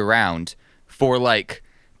Banksy around for like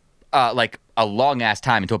a long ass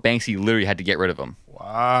time until Banksy literally had to get rid of him.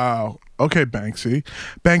 Wow. Okay, Banksy.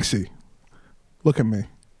 Banksy, look at me.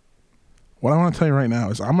 What I want to tell you right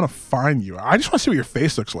now is I'm gonna find you. I just want to see what your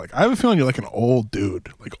face looks like. I have a feeling you're like an old dude,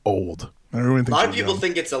 like old. Everyone thinks A lot of people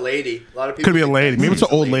think it's a lady. A lot of people could be a lady. Maybe it's an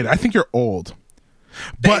old lady. I think you're old.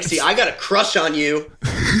 Banksy, I got a crush on you.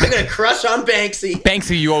 I got a crush on Banksy.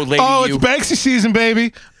 Banksy, you old lady. Oh, you. it's Banksy season,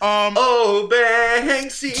 baby. Oh,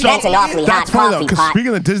 Banksy. So, That's an awfully that's hot funny though, coffee because pot. speaking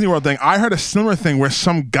of the Disney World thing, I heard a similar thing where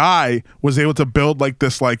some guy was able to build like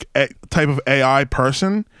this type of AI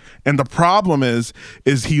person, and the problem is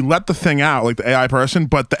he let the thing out, like the AI person,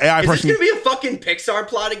 but the AI person. Is this gonna be a fucking Pixar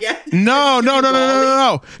plot again? No,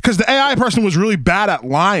 because the AI person was really bad at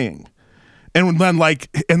lying. And then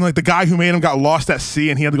the guy who made him got lost at sea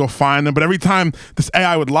and he had to go find him. But every time this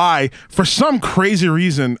AI would lie, for some crazy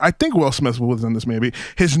reason, I think Will Smith was in this maybe,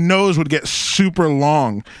 his nose would get super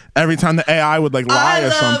long every time the AI would like lie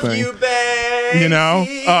or something. I love you, Banksy. You know?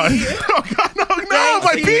 Oh God, no,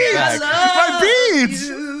 my beads! My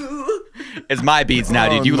beads! It's my beads now,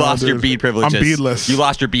 dude. You lost your bead privileges. I'm beadless. You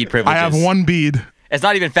lost your bead privileges. I have one bead. It's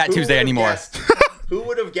not even Fat Tuesday anymore. Who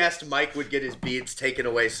would have guessed Mike would get his beads taken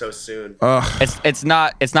away so soon? It's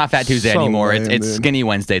not Fat Tuesday So anymore. lame, it's dude. Skinny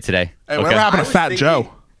Wednesday today. Hey, whatever happened to Fat Joe?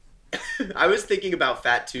 I was thinking about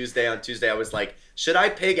Fat Tuesday on Tuesday. I was like, should I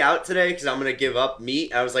pig out today because I'm going to give up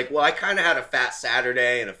meat? I was like, well, I kind of had a Fat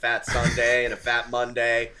Saturday and a Fat Sunday and a Fat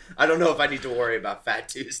Monday. I don't know if I need to worry about Fat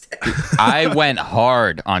Tuesday. I went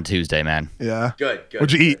hard on Tuesday, man. Yeah. Good.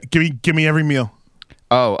 What'd you eat? Give me every meal.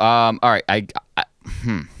 Oh, all right.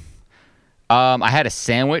 I had a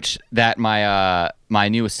sandwich that my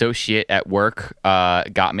new associate at work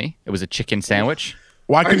got me. It was a chicken sandwich.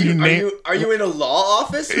 Why couldn't you name? Are you in a law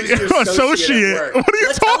office? Who's your Associate. at work? What are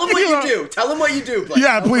you Tell talking him what about? you do. Tell him what you do. Blake.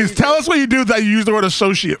 Yeah, please tell us what you do that you use the word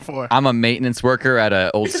associate for. I'm a maintenance worker at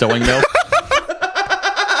an old sewing mill.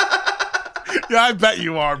 Yeah, I bet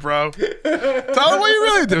you are, bro. Tell her what you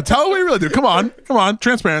really do. Tell her what you really do. Come on.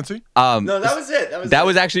 Transparency. No, that was it. That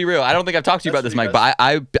was actually real. I don't think I've talked to you about this, Mike, but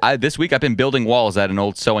I this week I've been building walls at an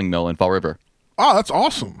old sewing mill in Fall River. Oh, that's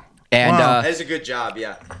awesome. And that is a good job.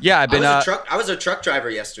 Yeah. Yeah, I've been. I was a truck driver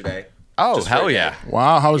yesterday. Oh, hell yeah!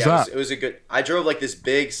 Wow, how was that? It was a good. I drove like this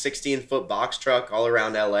big 16-foot box truck all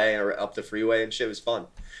around LA and up the freeway and shit. It was fun.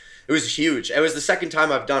 It was huge. It was the second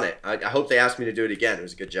time I've done it. I hope they asked me to do it again. It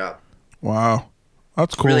was a good job. Wow,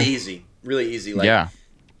 that's cool. Really easy. Like, yeah.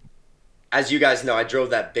 As you guys know, I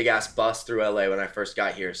drove that big ass bus through LA when I first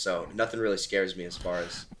got here, so nothing really scares me as far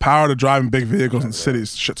as power to driving big vehicles in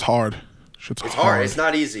cities. Shit's hard. It's hard. It's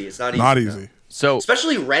not easy. Not easy. So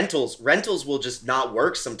especially rentals will just not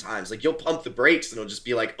work sometimes. Like you'll pump the brakes and it'll just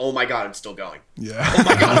be like, oh my god, I'm still going. Yeah. Oh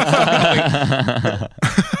my god, I'm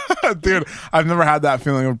still going. Dude, I've never had that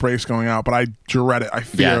feeling of brakes going out, but I dread it. I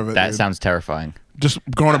fear of it. That dude. sounds terrifying. Just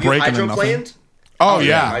going to break and then nothing. Hydroplaned? Oh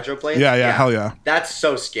yeah. Hydroplaned? Yeah, hell yeah. That's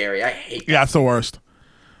so scary. I hate that. Yeah, it's the worst.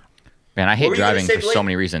 Man, I hate were you gonna driving say, for Blake? so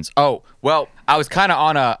many reasons. Oh, well, I was kind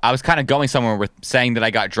of going somewhere with saying that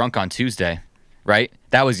I got drunk on Tuesday, right?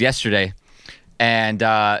 That was yesterday. And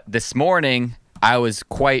this morning, I was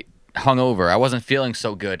quite hungover. I wasn't feeling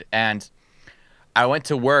so good. And I went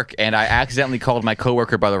to work, and I accidentally called my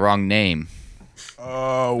coworker by the wrong name.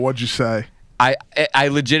 Oh, what'd you say? I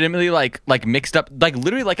legitimately like mixed up, like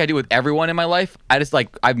literally like I do with everyone in my life.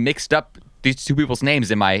 I've mixed up these two people's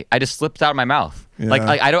names I just slipped out of my mouth.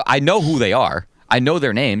 Yeah. I know who they are. I know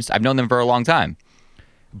their names. I've known them for a long time.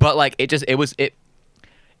 But like this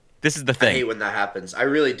is the thing. I hate when that happens. I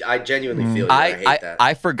genuinely feel you. I hate that.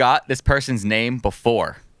 I forgot this person's name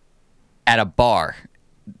before at a bar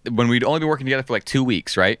when we'd only been working together for like 2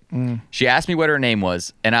 weeks, right? She asked me what her name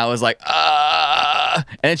was, and I was like, and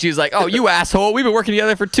then she was like, oh, you asshole, we've been working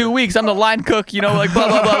together for 2 weeks. I'm the line cook, like blah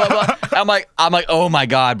blah blah blah blah. I'm like, oh my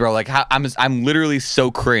god, bro, like I'm literally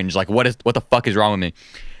so cringe. Like what the fuck is wrong with me?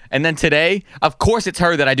 And then today, of course, it's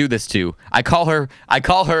her that I do this to. I call her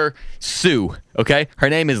Sue. Okay, her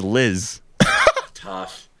name is Liz.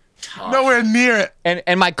 Tough. Nowhere near it.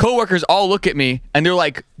 And my coworkers all look at me and they're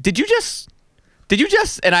like, Did you just?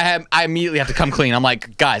 And I immediately have to come clean. I'm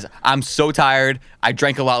like, guys, I'm so tired. I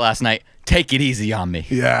drank a lot last night. Take it easy on me.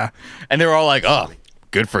 Yeah. And they were all like, oh,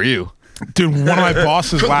 good for you. Dude, one of my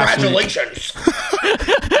bosses last week. Congratulations.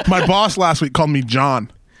 My boss last week called me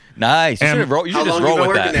John. Nice. You should just roll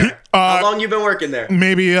with that. There? How long you been working there?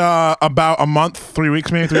 Maybe about a month, 3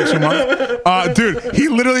 weeks, maybe 3 weeks, a month. Dude, he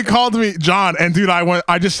literally called me John, and dude,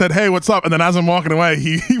 I just said, hey, what's up? And then as I'm walking away,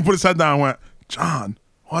 he put his head down and went, John,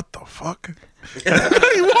 what the fuck? And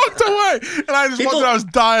he walked away, and I just walked away. I was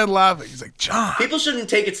dying laughing. He's like, John. People shouldn't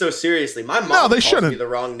take it so seriously. My mom calls me the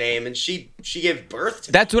wrong name, and she gave birth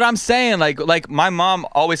to me. That's what I'm saying. Like my mom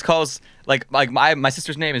always calls like my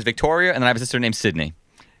sister's name is Victoria, and then I have a sister named Sydney.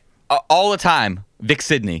 All the time, Vic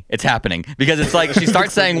Sydney. It's happening because it's like she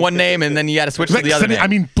starts saying one name, and then you got to switch to the other name. I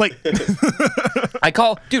mean, Blake. I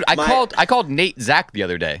called Nate Zach the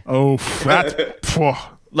other day. Oh, that's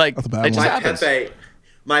like that's a bad it just one. happens.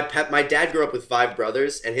 My dad grew up with 5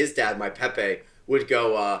 brothers, and his dad, my Pepe, would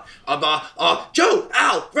go, Joe,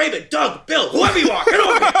 Al, Raymond, Doug, Bill, whoever you are, get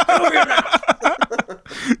over here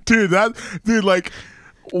now. dude, like,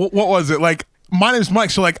 what was it? Like, my name's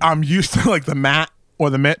Mike, so like, I'm used to like the Matt or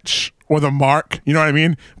the Mitch or the Mark, you know what I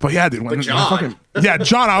mean? But yeah, dude, when John.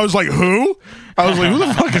 John, I was like, who? I was like, who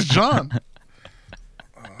the fuck is John?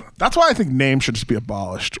 That's why I think names should just be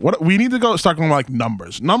abolished. What we need to start going like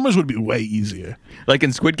numbers. Numbers would be way easier. Like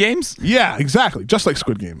in Squid Games? Yeah, exactly. Just like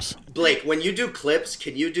Squid Games. Blake, when you do clips,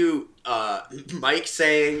 can you do Mike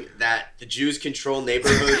saying that the Jews control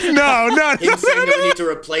neighborhoods? No. Him saying that we need to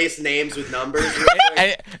replace names with numbers.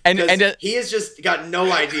 And he has just got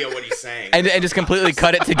no idea what he's saying. And just completely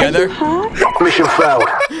cut it together. Mission failed.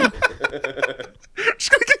 She's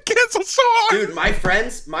gonna get canceled so hard. Dude, my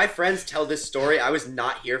friends tell this story. I was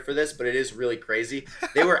not here for this, but it is really crazy.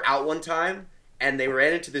 They were out one time and they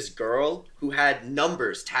ran into this girl who had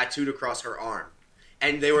numbers tattooed across her arm.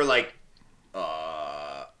 And they were like,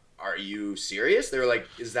 are you serious? They were like,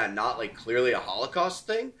 is that not like clearly a Holocaust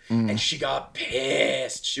thing? And she got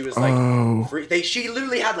pissed. She was like, she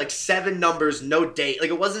literally had like 7 numbers, no date.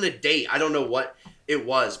 Like it wasn't a date. I don't know what it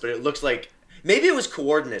was, but it looked like, maybe it was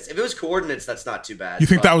coordinates. If it was coordinates, that's not too bad. You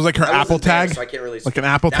think that was like her Apple tag? There, so I can't really like an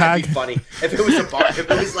Apple tag? That'd be funny. If it was if it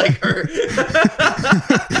was like her.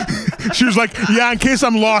 She was like, yeah, in case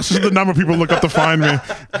I'm lost, this is the number people look up to find me.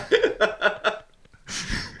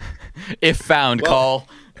 If found, call.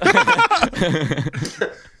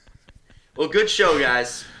 Well, good show,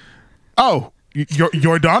 guys. Oh,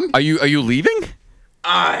 you're done? Are you leaving?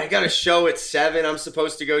 I got a show at 7 I'm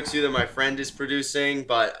supposed to go to that my friend is producing,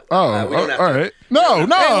 but we don't have all to. right.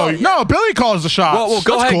 No. Billy calls the shots. Well,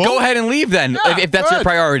 go That's ahead. cool. Go ahead and leave then, Yeah, if that's go your ahead.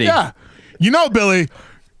 priority. Yeah. Billy,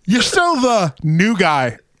 you're still the new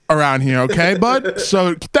guy around here, okay, bud?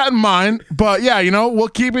 So keep that in mind. But yeah, we'll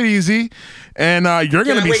keep it easy, and you're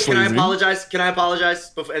gonna be sleazy. Can I apologize?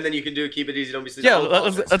 Before, and then you can keep it easy. Don't be sleazy. Yeah,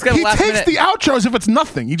 let's get a He last takes minute. the outro as if it's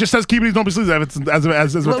nothing. He just says keep it easy, don't be sleazy, as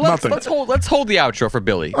if it's nothing. Let's hold the outro for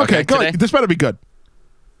Billy. Okay, go. Today? This better be good.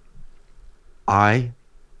 I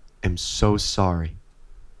am so sorry.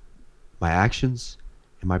 My actions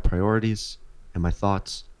and my priorities and my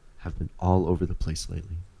thoughts have been all over the place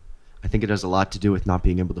lately. I think it has a lot to do with not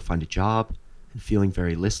being able to find a job and feeling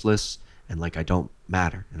very listless and like I don't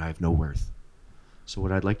matter and I have no worth. So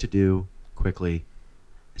what I'd like to do quickly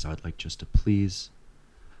is I'd like just to please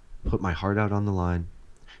put my heart out on the line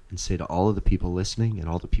and say to all of the people listening and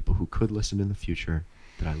all the people who could listen in the future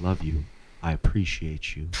that I love you. I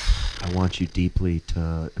appreciate you. I want you deeply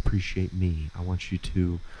to appreciate me. I want you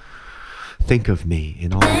to think of me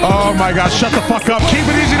in all. Oh my gosh, shut the fuck up. Keep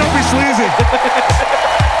it easy, don't be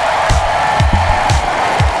sleazy.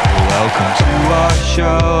 Welcome to our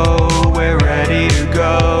show. We're ready to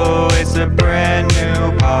go. It's a brand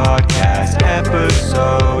new podcast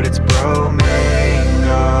episode.